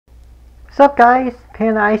What's up, guys?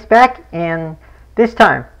 Panda Ice back, and this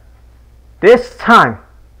time,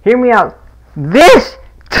 hear me out. This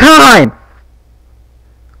time,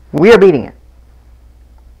 we are beating it.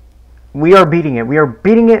 We are beating it. We are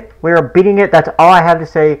beating it. We are beating it. That's all I have to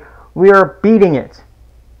say. We are beating it.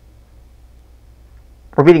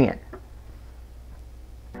 We're beating it.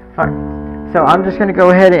 Alright, so I'm just gonna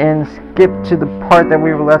go ahead and skip to the part that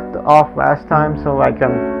we were left off last time. So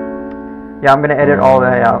yeah, I'm gonna edit all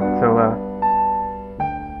that out. So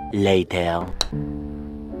later.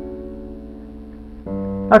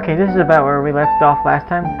 Okay, this is about where we left off last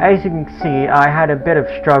time. As you can see, I had a bit of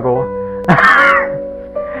struggle.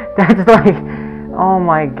 That's like, oh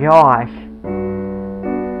my gosh.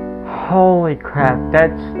 Holy crap,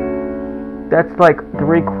 that's like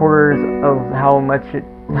 3/4 of how much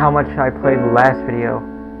I played the last video.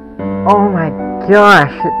 Oh my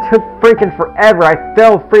gosh, it took freaking forever. I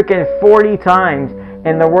fell freaking 40 times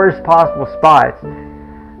in the worst possible spots.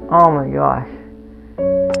 Oh my gosh.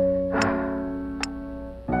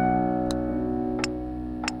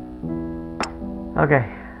 Okay,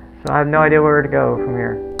 so I have no idea where to go from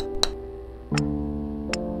here.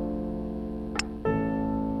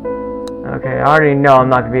 Okay, I already know I'm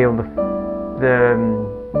not gonna be able to.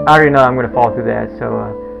 I already know I'm gonna fall through that, so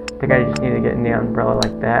I think I just need to get in the umbrella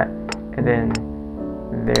like that, and then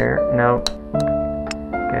there. Nope.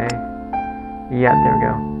 Okay. Yeah, there we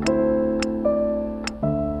go.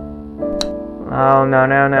 Oh no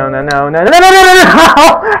no no no no no no no no no no!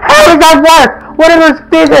 How does that work? What are those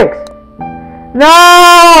physics?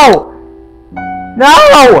 No! No!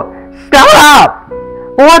 Stop!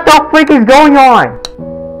 What the freak is going on?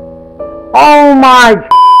 Oh my!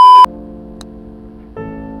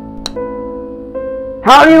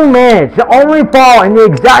 How do you manage to only fall in the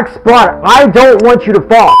exact spot I don't want you to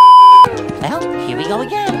fall? Well, here we go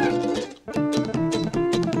again.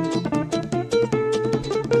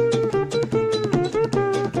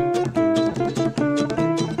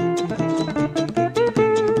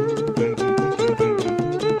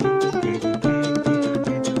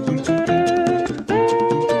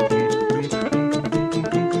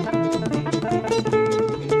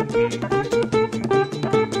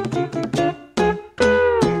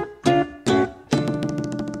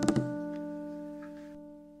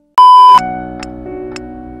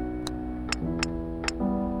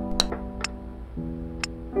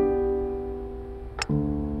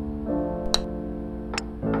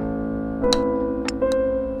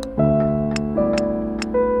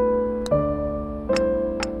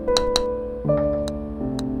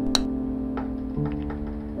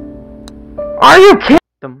 Are you kidding?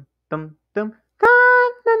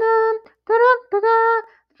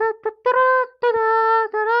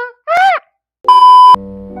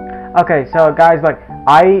 Okay, so guys, like,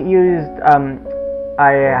 I used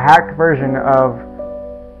a hacked version of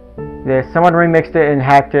this. Someone remixed it and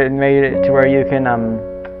hacked it and made it to where you can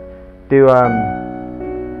do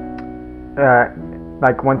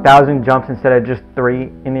like 1,000 jumps instead of just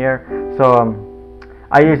 3 in the air. So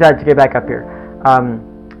I use that to get back up here.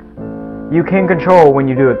 You can control when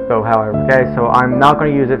you do it though, however, okay? So I'm not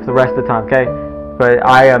going to use it for the rest of the time, okay? But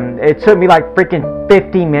it took me like freaking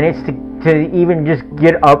 50 minutes to even just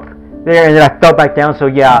get up there, and then I fell back down. So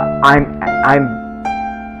yeah,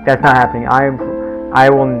 that's not happening. I'm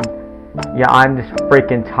just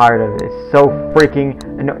freaking tired of it. It's so freaking,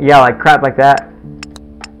 yeah, like crap like that.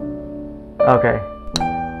 Okay.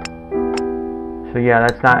 So yeah,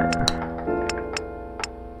 that's not.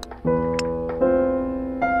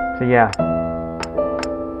 So yeah.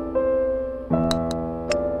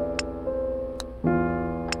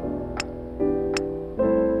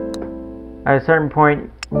 At a certain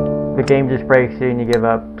point, the game just breaks you and you give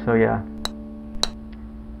up. So yeah.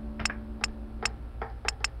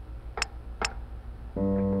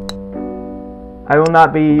 I will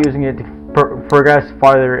not be using it to progress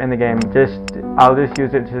farther in the game. I'll just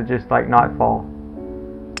use it to just like not fall.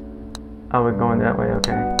 Oh, we're going that way.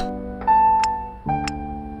 Okay.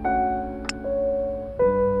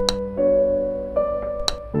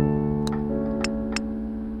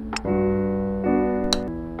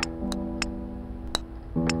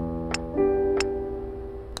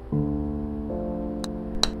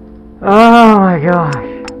 Oh my gosh.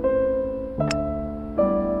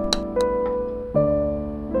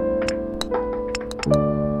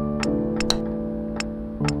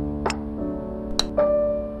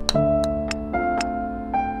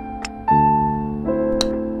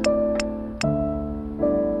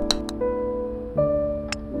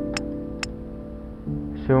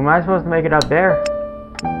 So am I supposed to make it up there?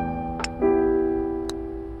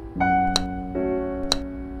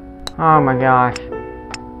 Oh my gosh.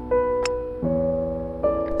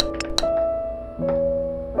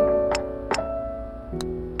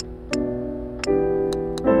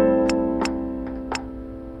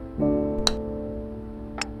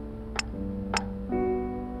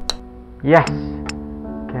 Yes.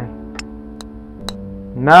 Okay.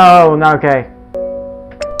 No, not okay.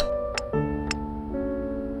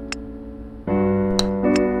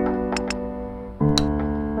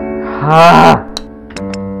 Ah.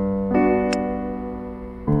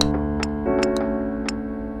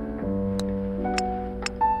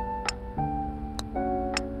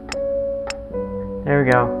 There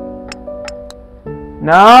we go.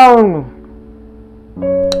 No!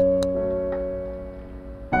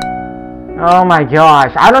 Oh my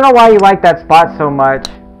gosh. I don't know why you like that spot so much.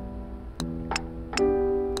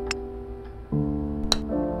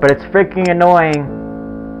 But it's freaking annoying.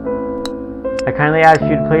 I kindly ask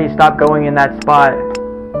you to please stop going in that spot.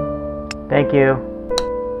 Thank you.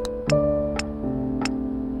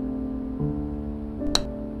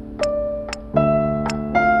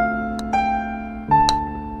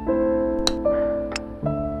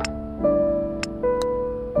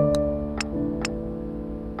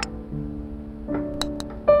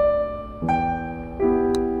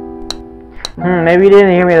 Maybe you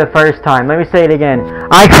didn't hear me the first time. Let me say it again.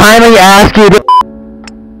 I kindly ask you to...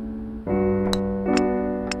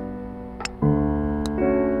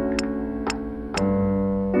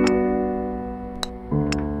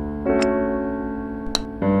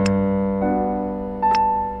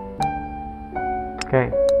 Okay.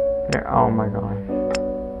 There. Oh my gosh.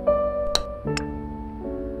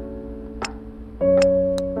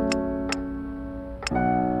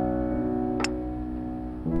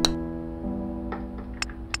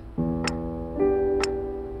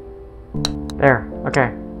 There,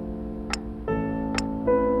 okay.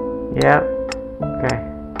 Yep. Okay.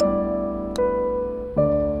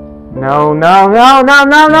 No, no, no, no,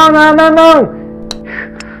 no, no, no, no,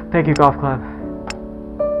 no! Thank you, golf club.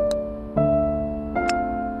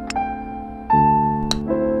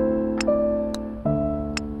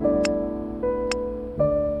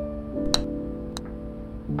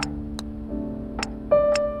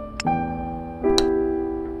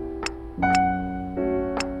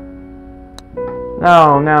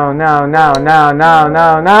 No, no, no, no, no, no,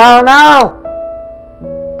 no, no, no!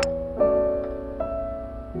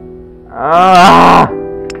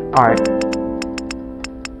 Alright.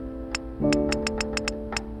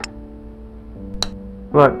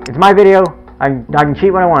 Look, it's my video. I can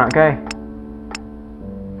cheat when I want, okay?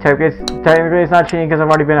 Technically it's not cheating because I've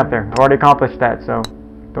already been up there. I've already accomplished that, so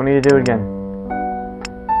don't need to do it again.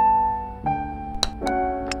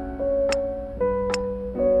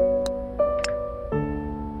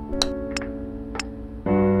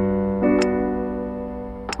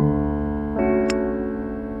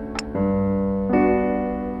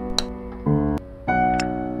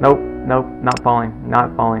 Nope, nope, not falling,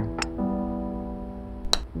 not falling.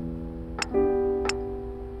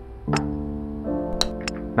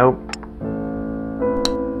 Nope.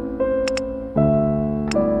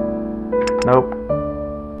 Nope.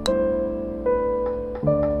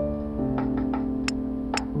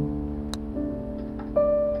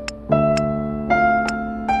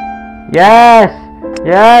 Yes!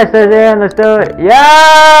 Yes, that's it, let's do it.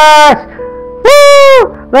 Yes!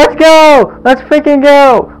 Woo! Let's go! Let's freaking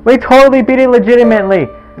go! We totally beat it legitimately.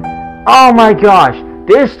 Oh my gosh.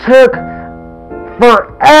 This took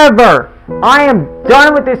forever. I am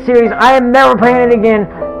done with this series. I am never playing it again.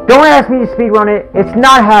 Don't ask me to speedrun it. It's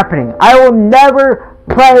not happening. I will never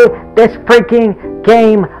play this freaking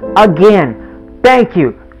game again. Thank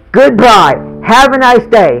you. Goodbye. Have a nice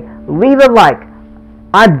day. Leave a like.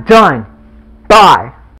 I'm done. Bye.